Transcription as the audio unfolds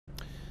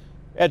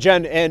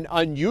Jen, an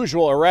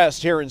unusual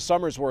arrest here in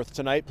Somersworth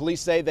tonight. Police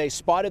say they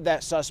spotted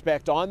that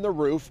suspect on the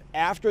roof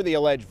after the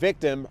alleged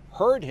victim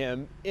heard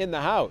him in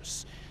the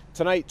house.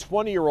 Tonight,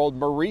 20-year-old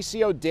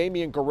Mauricio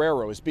Damian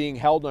Guerrero is being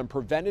held on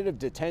preventative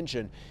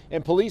detention,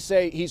 and police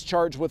say he's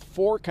charged with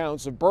 4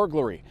 counts of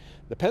burglary.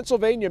 The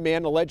Pennsylvania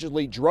man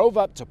allegedly drove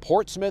up to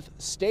Portsmouth,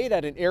 stayed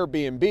at an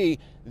Airbnb,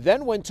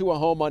 then went to a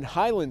home on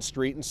Highland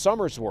Street in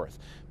Somersworth.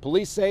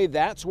 Police say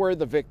that's where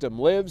the victim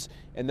lives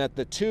and that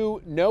the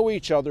two know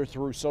each other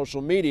through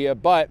social media,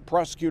 but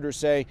prosecutors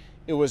say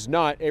it was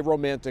not a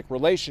romantic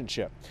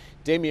relationship.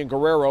 Damian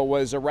Guerrero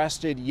was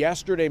arrested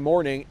yesterday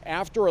morning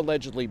after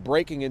allegedly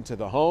breaking into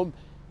the home,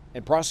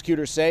 and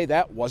prosecutors say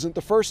that wasn't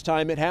the first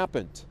time it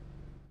happened.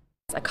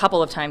 A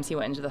couple of times he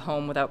went into the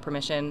home without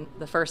permission.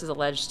 The first is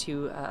alleged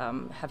to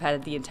have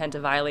had the intent to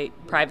violate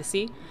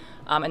privacy,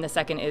 and the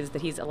second is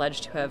that he's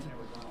alleged to have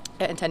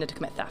intended to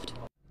commit theft.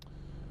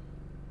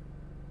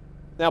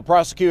 Now,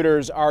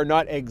 prosecutors are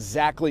not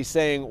exactly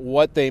saying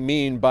what they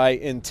mean by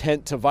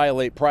intent to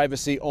violate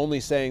privacy, only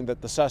saying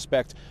that the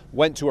suspect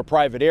went to a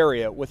private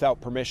area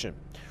without permission.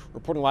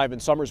 Reporting live in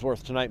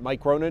Somersworth tonight, Mike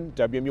Cronin,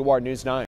 WMUR News 9.